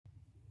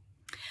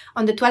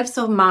On the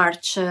 12th of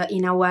March,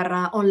 in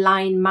our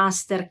online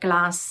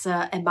masterclass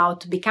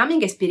about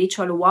becoming a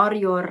spiritual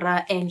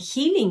warrior and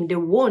healing the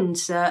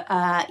wounds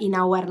in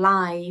our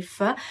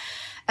life,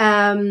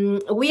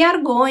 we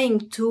are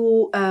going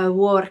to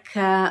work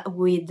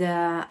with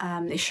a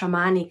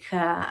shamanic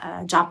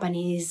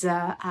Japanese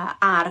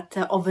art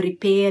of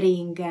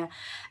repairing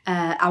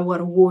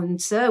our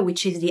wounds,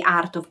 which is the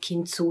art of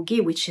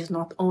Kintsugi, which is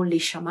not only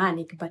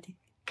shamanic, but it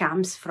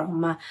comes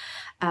from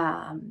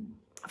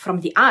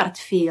the art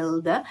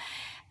field.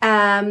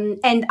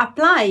 And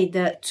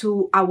applied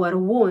to our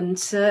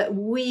wounds,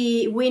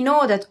 we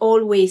know that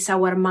always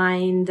our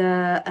mind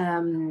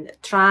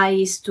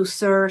tries to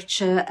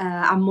search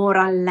a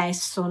moral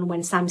lesson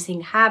when something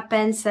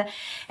happens,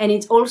 and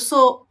it's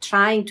also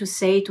trying to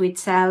say to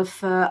itself,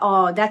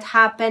 oh, that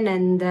happened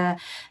and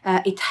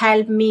it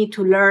helped me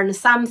to learn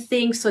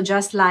something, so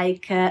just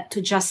like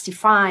to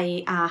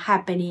justify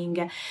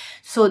happening.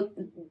 So,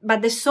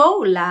 but the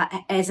soul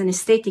has an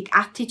aesthetic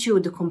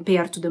attitude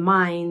compared to the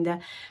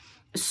mind.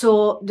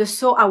 So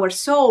our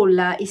soul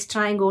is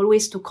trying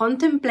always to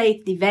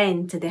contemplate the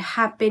event, the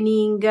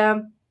happening,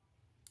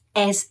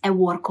 as a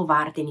work of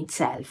art in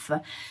itself.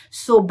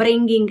 So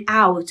bringing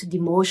out the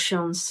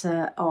emotions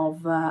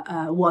of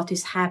what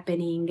is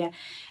happening.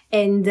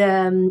 And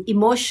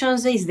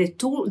emotions is the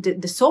tool,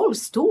 the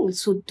soul's tool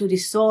to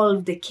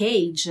dissolve the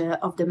cage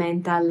of the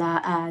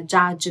mental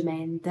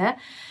judgment.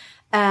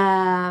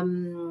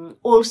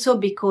 Also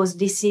because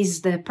this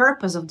is the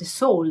purpose of the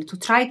soul, to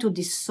try to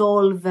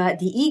dissolve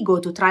the ego,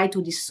 to try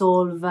to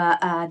dissolve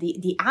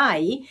the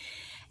I,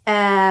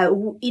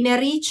 in a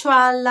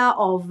ritual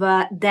of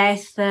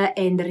death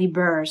and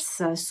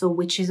rebirth, so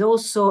which is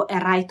also a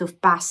rite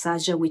of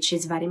passage, which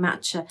is very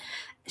much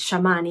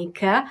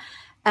shamanic,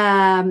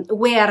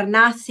 where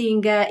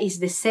nothing is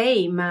the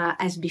same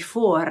as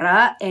before,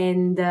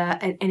 and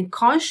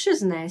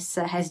consciousness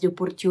has the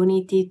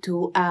opportunity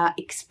to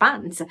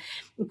expand,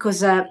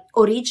 because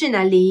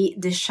originally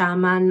the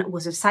shaman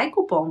was a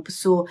psychopomp,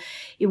 so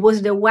it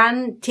was the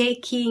one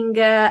taking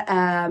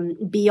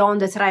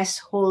beyond the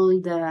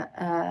threshold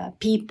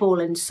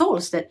people and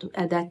souls that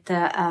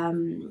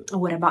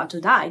were about to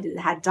die, that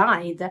had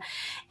died,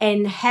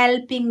 and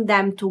helping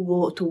them to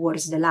go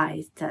towards the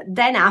light.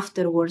 Then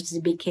afterwards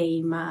it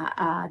became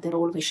the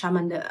role of the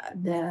shaman,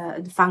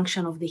 the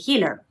function of the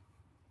healer.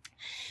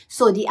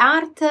 So the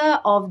art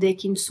of the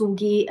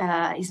Kintsugi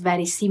is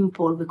very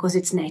simple because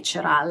it's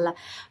natural,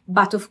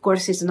 but of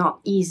course it's not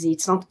easy.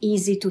 It's not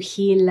easy to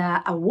heal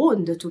a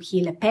wound, to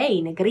heal a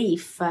pain, a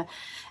grief.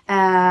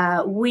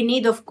 We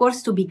need, of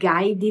course, to be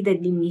guided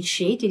and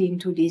initiated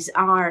into this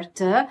art.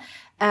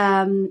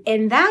 And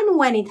then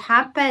when it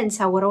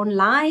happens, our own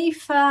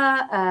life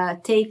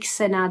takes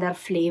another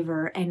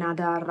flavor,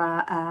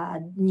 another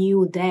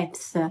new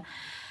depth.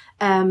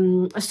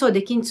 So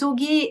the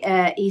Kintsugi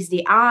is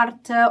the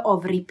art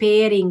of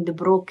repairing the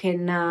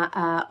broken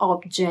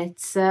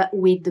objects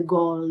with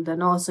gold,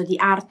 no? So the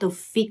art of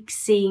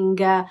fixing,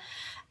 the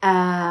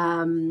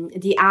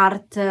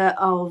art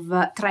of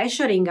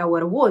treasuring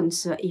our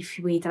wounds, if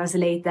we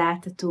translate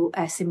that to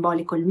a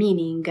symbolical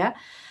meaning.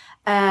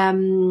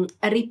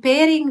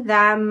 Repairing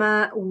them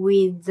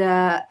with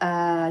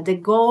the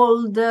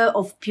gold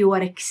of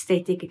pure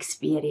ecstatic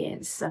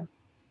experience.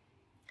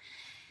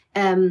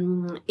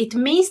 It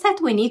means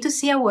that we need to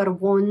see our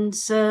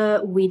wounds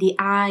with the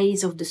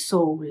eyes of the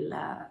soul,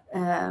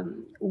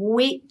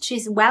 which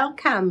is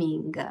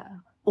welcoming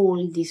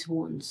all these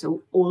wounds,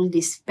 all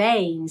these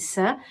pains,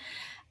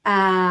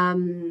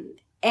 and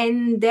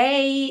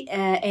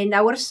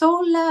our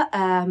soul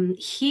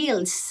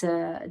heals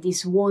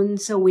these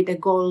wounds with the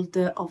gold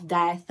of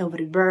death, of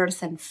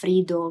rebirth and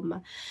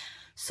freedom.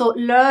 So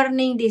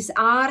learning this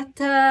art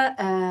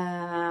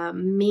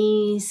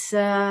means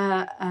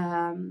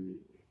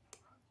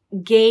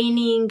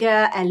gaining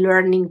a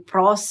learning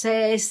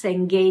process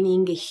and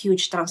gaining a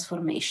huge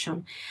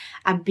transformation,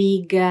 a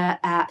big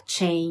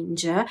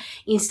change.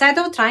 Instead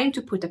of trying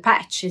to put a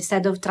patch,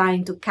 instead of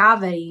trying to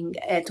cover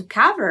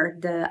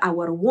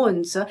our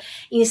wounds,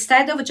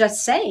 instead of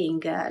just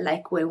saying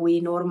like what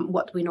we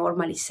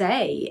normally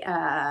say,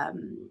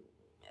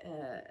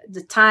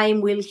 the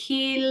time will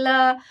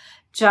heal.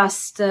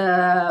 Just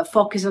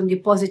focus on the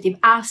positive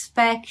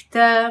aspect.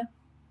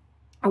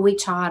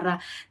 Which are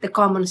the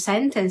common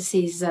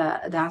sentences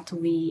that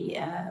we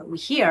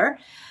hear.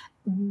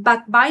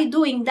 But by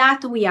doing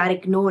that, we are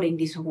ignoring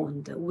this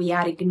wound. We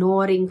are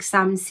ignoring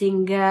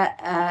something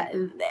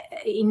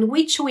in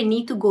which we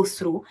need to go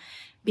through,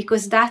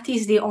 because that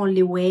is the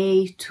only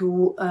way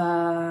to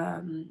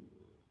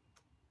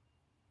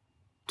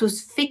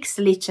fix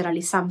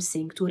literally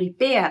something, to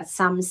repair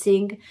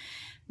something,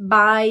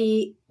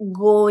 by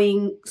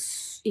going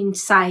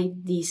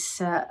inside this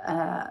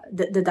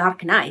the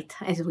dark night,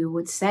 as we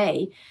would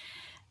say.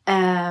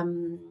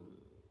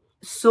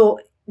 So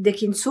the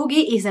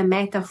Kintsugi is a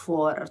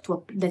metaphor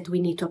that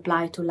we need to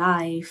apply to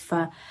life.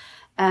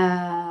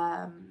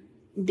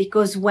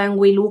 because when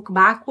we look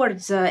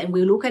backwards and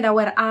we look at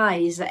our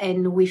eyes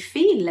and we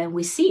feel and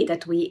we see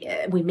that we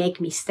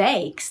make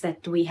mistakes,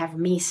 that we have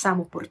missed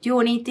some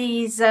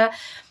opportunities,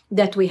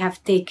 that we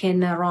have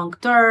taken wrong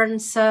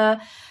turns,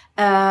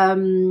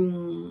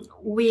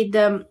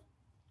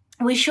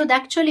 we should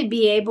actually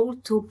be able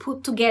to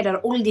put together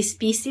all these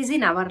pieces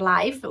in our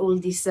life, all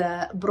these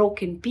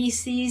broken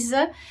pieces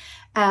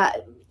of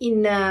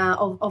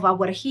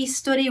our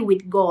history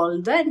with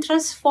gold, and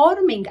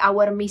transforming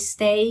our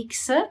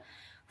mistakes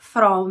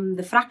from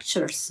the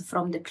fractures,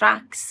 from the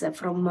cracks,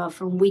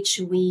 from which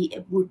we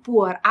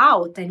pour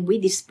out and we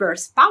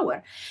disperse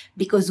power,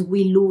 because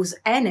we lose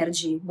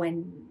energy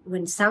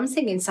when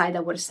something inside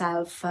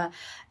ourselves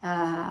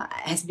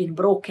has been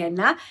broken,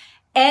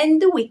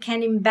 and we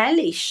can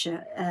embellish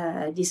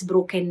this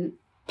broken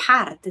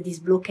part, this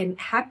broken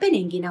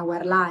happening in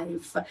our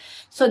life.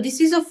 So this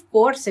is, of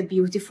course, a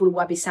beautiful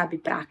wabi-sabi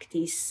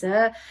practice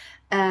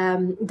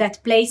that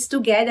plays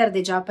together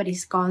the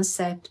Japanese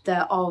concept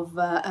of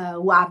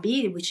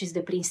wabi, which is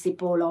the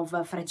principle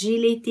of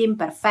fragility,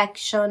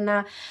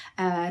 imperfection,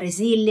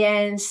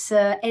 resilience,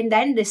 and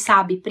then the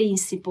sabi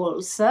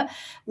principles,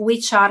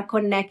 which are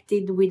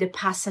connected with the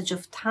passage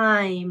of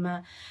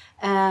time.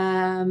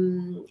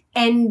 And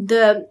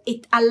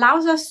it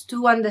allows us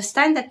to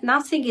understand that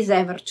nothing is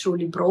ever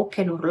truly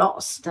broken or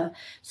lost.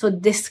 So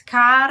the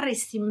scar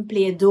is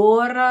simply a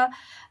door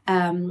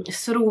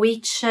through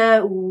which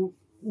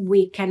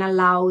we can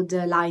allow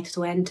the light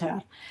to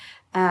enter.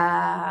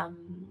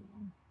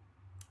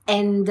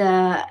 And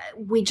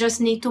we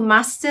just need to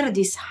master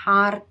this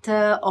art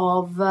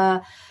of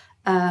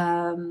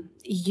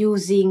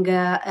using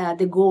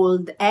the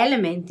gold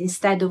element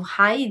instead of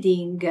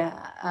hiding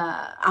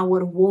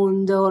our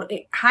wound or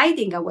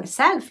hiding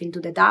ourselves into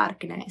the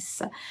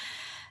darkness.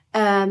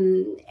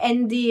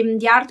 And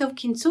the art of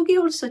Kintsugi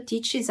also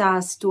teaches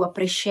us to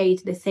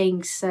appreciate the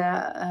things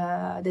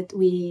that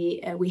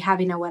we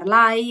have in our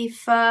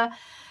life,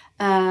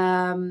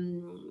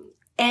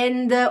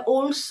 and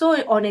also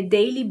on a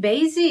daily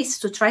basis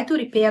to try to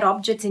repair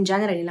objects in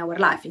general in our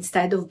life,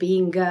 instead of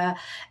being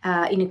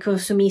in a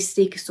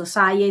consumistic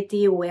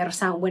society where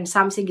when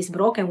something is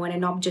broken, when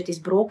an object is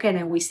broken,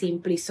 and we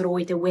simply throw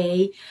it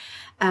away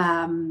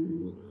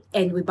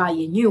and we buy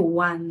a new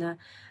one.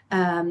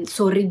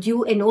 So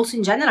and also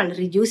in general,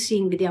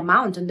 reducing the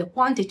amount and the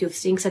quantity of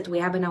things that we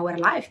have in our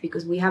life,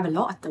 because we have a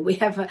lot.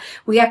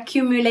 We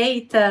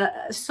accumulate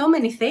so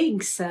many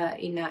things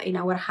in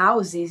our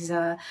houses,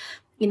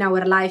 in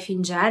our life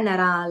in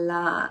general,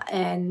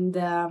 and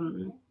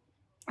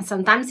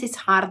sometimes it's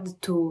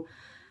hard to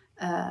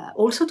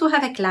also to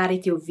have a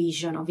clarity of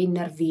vision, of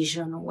inner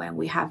vision, when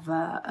we have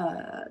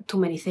too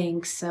many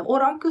things,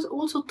 or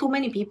also too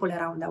many people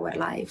around our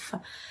life,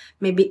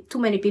 maybe too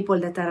many people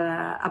that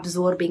are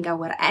absorbing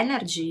our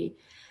energy.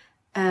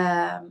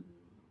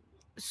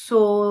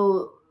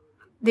 So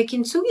the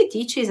Kintsugi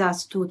teaches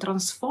us to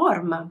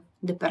transform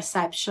the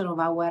perception of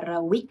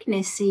our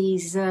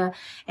weaknesses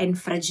and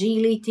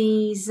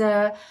fragilities,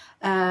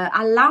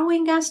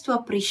 allowing us to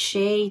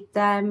appreciate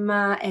them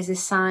as a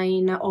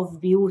sign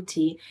of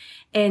beauty,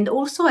 and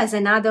also as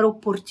another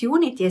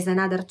opportunity, as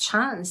another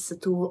chance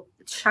to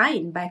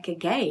shine back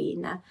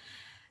again.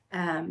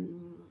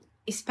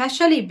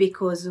 Especially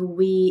because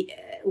we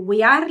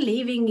are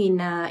living in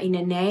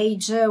an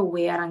age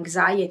where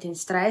anxiety and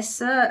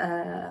stress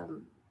are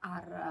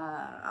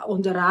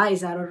on the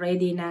rise, are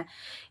already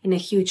in a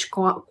huge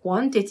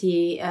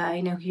quantity,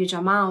 in a huge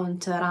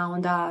amount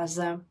around us.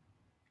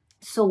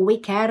 So we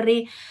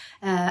carry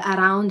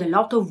around a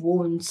lot of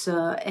wounds,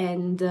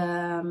 and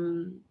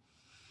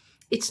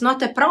it's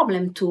not a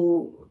problem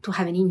to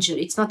have an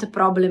injury. It's not a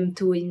problem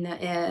to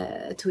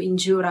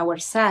injure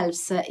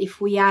ourselves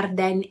if we are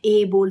then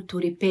able to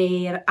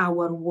repair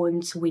our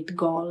wounds with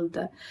gold.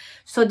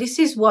 So this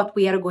is what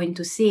we are going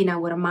to see in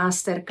our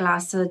master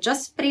class.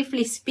 Just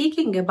briefly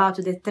speaking about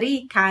the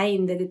three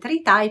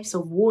types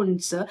of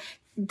wounds,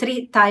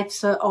 three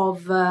types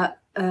of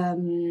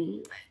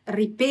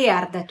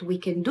repair that we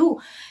can do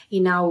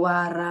in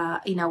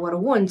our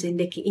wounds in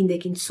the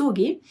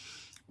Kintsugi.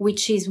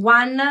 Which is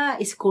one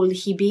is called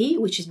hibi,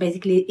 which is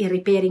basically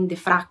repairing the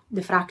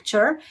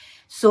fracture.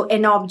 So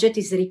an object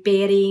is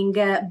repairing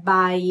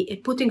by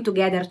putting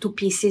together two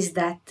pieces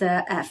that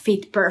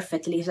fit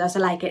perfectly. So it's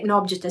like an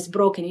object is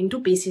broken into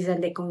pieces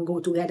and they can go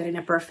together in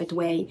a perfect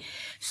way.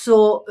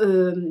 So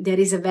there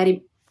is a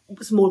very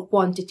small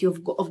quantity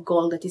of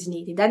gold that is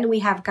needed. Then we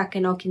have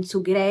kake no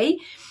kintsugi,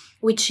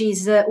 which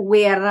is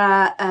where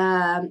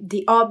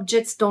the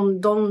objects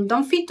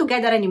don't fit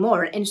together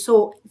anymore. And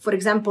so, for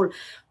example,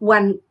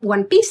 one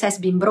piece has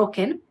been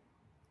broken,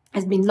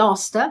 has been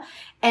lost,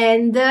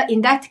 and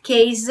in that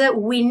case,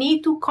 we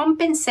need to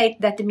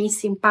compensate that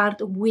missing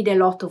part with a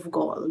lot of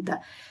gold.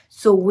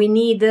 So we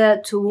need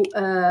to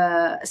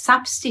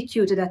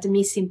substitute that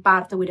missing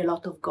part with a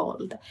lot of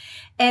gold.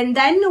 And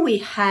then we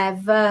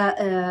have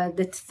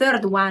the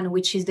third one,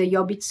 which is the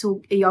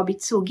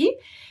Yobitsugi,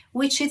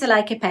 which is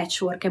like a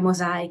patchwork, a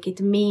mosaic.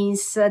 It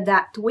means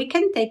that we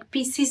can take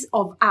pieces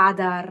of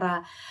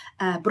other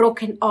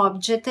broken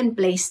object and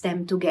place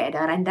them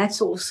together, and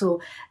that's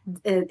also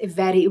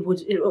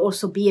would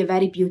also be a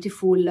very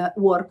beautiful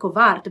work of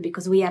art,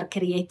 because we are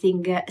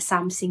creating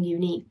something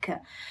unique.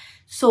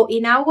 So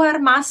in our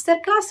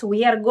masterclass,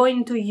 we are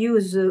going to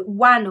use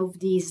one of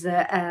these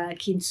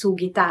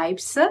Kintsugi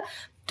types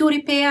to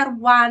repair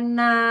one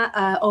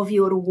of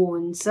your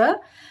wounds.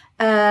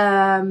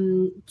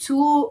 To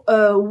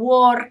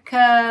work,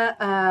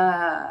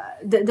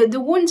 the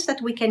wounds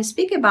that we can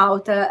speak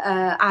about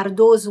are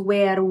those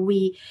where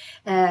we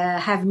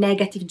have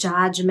negative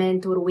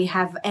judgment, or we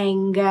have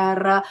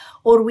anger,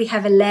 or we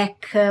have a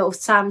lack of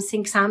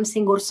something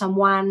or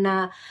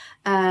someone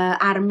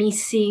are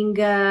missing.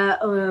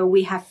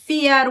 We have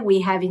fear, we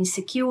have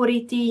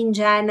insecurity in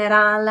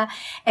general,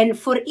 and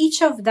for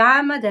each of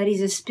them there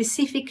is a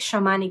specific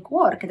shamanic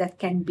work that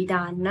can be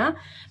done.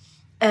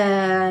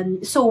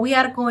 So we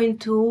are going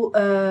to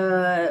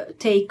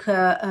take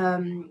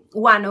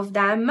one of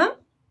them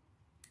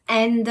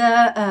and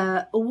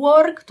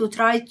work to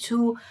try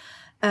to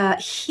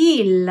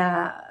heal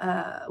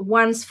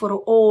once for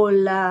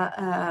all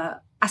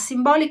a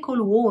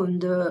symbolical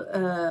wound,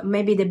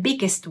 maybe the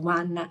biggest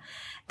one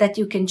that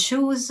you can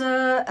choose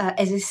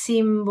as a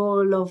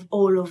symbol of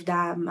all of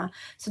them.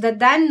 So that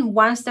then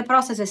once the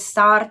process has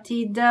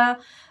started,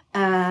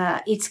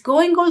 it's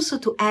going also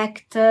to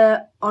act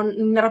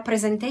on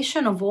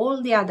representation of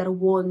all the other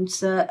wounds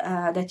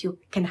that you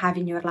can have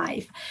in your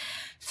life.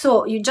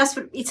 So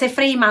it's a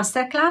free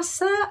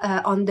masterclass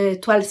on the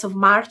 12th of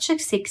March,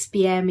 6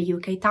 p.m.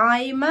 UK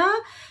time.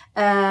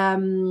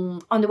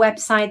 On the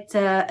website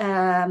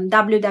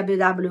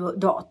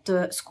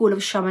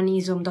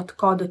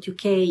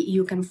www.schoolofshamanism.co.uk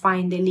you can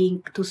find a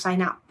link to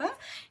sign up.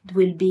 It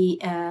will be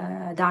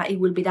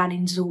done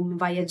in Zoom,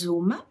 via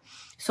Zoom.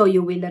 So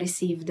you will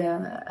receive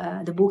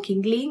the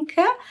booking link,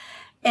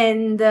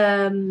 and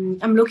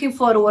I'm looking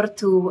forward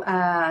to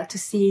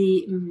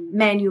see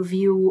many of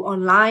you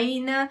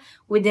online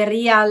with a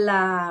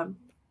real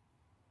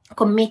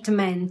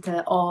commitment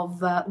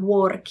of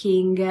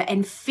working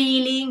and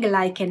feeling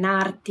like an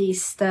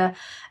artist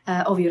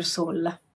of your soul.